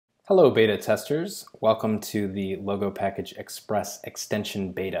Hello beta testers, welcome to the Logo Package Express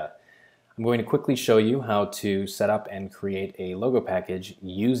extension beta. I'm going to quickly show you how to set up and create a logo package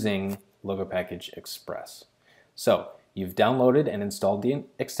using Logo Package Express. So you've downloaded and installed the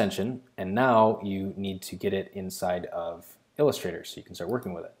extension, and now you need to get it inside of Illustrator so you can start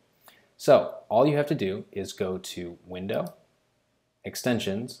working with it. So all you have to do is go to Window,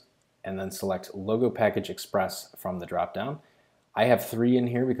 Extensions, and then select Logo Package Express from the drop-down. I have 3 in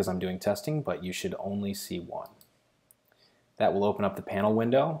here because I'm doing testing, but you should only see 1. That will open up the panel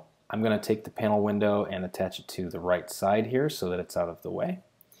window. I'm going to take the panel window and attach it to the right side here so that it's out of the way.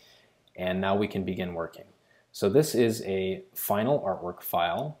 And now we can begin working. So this is a final artwork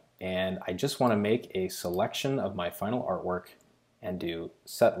file, and I just want to make a selection of my final artwork and do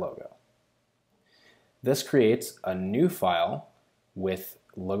Set Logo. This creates a new file with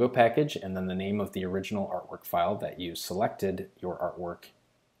logo package and then the name of the original artwork file that you selected your artwork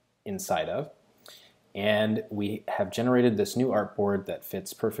inside of. And we have generated this new artboard that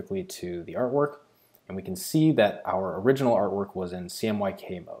fits perfectly to the artwork, and we can see that our original artwork was in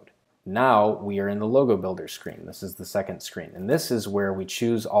CMYK mode. Now we are in the logo builder screen. This is the second screen, and this is where we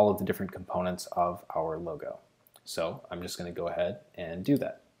choose all of the different components of our logo. So I'm just going to go ahead and do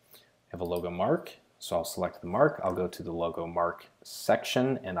that. I have a logo mark. So I'll select the mark, I'll go to the logo mark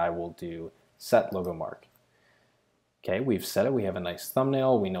section, and I will do set logo mark. Okay, we've set it, we have a nice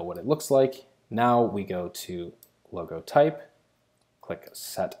thumbnail, we know what it looks like. Now we go to logo type, click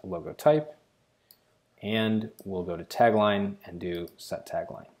set logo type, and we'll go to tagline and do set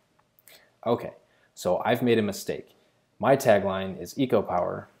tagline. Okay, so I've made a mistake. My tagline is eco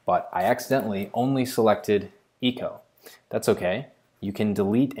power, but I accidentally only selected eco. That's okay. You can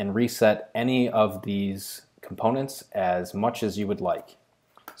delete and reset any of these components as much as you would like.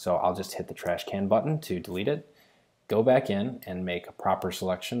 So I'll just hit the trash can button to delete it, go back in and make a proper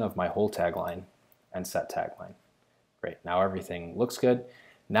selection of my whole tagline and set tagline. Great, now everything looks good.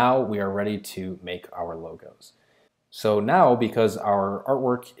 Now we are ready to make our logos. So now, because our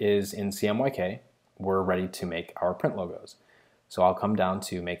artwork is in CMYK, we're ready to make our print logos. So I'll come down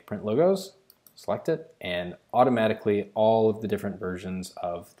to make print logos, select it, and automatically all of the different versions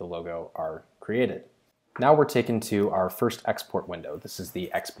of the logo are created. Now we're taken to our first export window. This is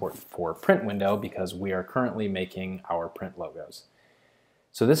the export for print window because we are currently making our print logos.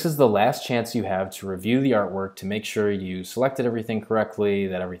 So this is the last chance you have to review the artwork to make sure you selected everything correctly,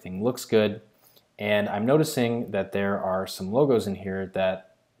 that everything looks good. And I'm noticing that there are some logos in here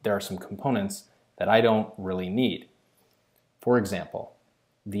that there are some components that I don't really need. For example,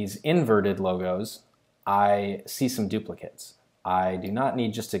 these inverted logos, I see some duplicates. I do not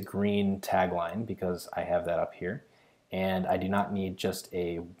need just a green tagline because I have that up here, and I do not need just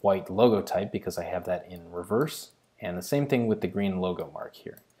a white logo type because I have that in reverse, and the same thing with the green logo mark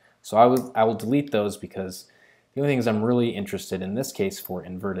here. So I will delete those because the only things I'm really interested in this case for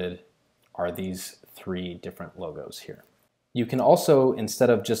inverted are these 3 different logos here. You can also, instead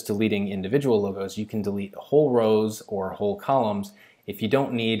of just deleting individual logos, you can delete whole rows or whole columns if you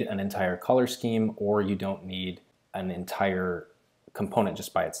don't need an entire color scheme or you don't need an entire component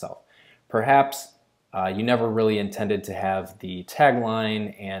just by itself. Perhaps you never really intended to have the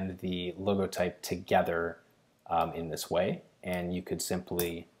tagline and the logo type together in this way, and you could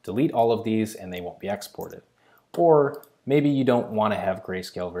simply delete all of these and they won't be exported. Or maybe you don't want to have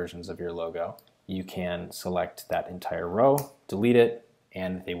grayscale versions of your logo. You can select that entire row, delete it,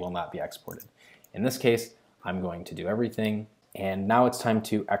 and they will not be exported. In this case, I'm going to do everything. And now it's time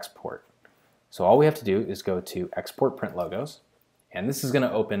to export. So all we have to do is go to Export Print Logos, and this is going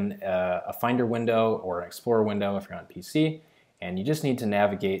to open a Finder window or an Explorer window if you're on PC, and you just need to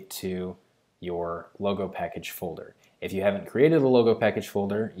navigate to your logo package folder. If you haven't created a logo package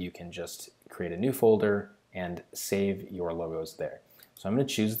folder, you can just create a new folder and save your logos there. So I'm going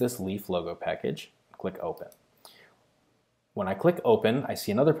to choose this Leaf logo package, click Open. When I click Open, I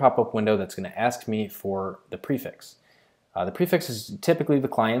see another pop-up window that's going to ask me for the prefix. The prefix is typically the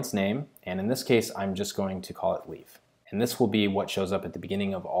client's name, and in this case I'm just going to call it Leaf. And this will be what shows up at the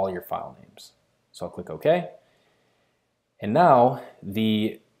beginning of all your file names. So I'll click OK. And now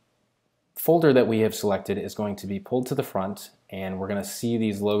the folder that we have selected is going to be pulled to the front, and we're going to see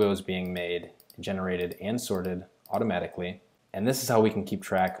these logos being made, generated, and sorted automatically. And this is how we can keep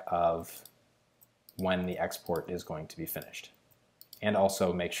track of when the export is going to be finished, and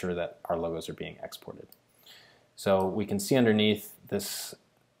also make sure that our logos are being exported. So we can see underneath this,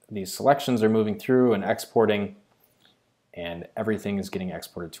 these selections are moving through and exporting, and everything is getting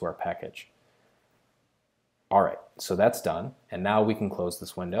exported to our package. All right, so that's done, and now we can close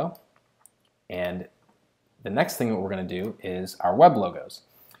this window. And the next thing that we're going to do is our web logos.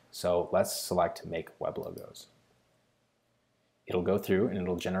 So let's select Make Web Logos. It'll go through and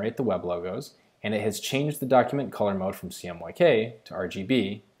it'll generate the web logos, and it has changed the document color mode from CMYK to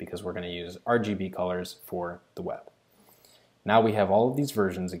RGB because we're going to use RGB colors for the web. Now we have all of these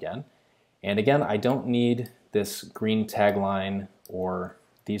versions again, and again I don't need this green tagline or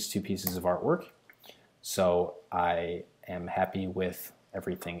these two pieces of artwork, so I am happy with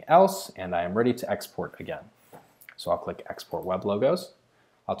everything else and I am ready to export again. So I'll click Export Web Logos.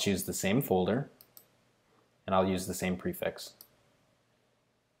 I'll choose the same folder and I'll use the same prefix.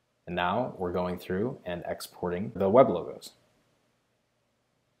 And now we're going through and exporting the web logos.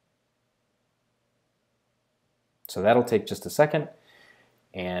 So that'll take just a second,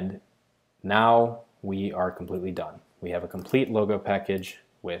 and now we are completely done. We have a complete logo package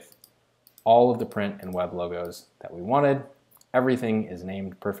with all of the print and web logos that we wanted. Everything is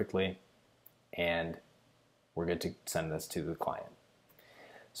named perfectly, and we're good to send this to the client.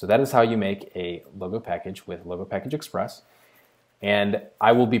 So that is how you make a logo package with Logo Package Express. And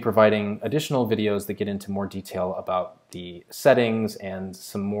I will be providing additional videos that get into more detail about the settings and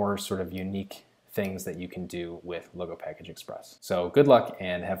some more sort of unique things that you can do with Logo Package Express. So good luck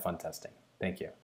and have fun testing. Thank you.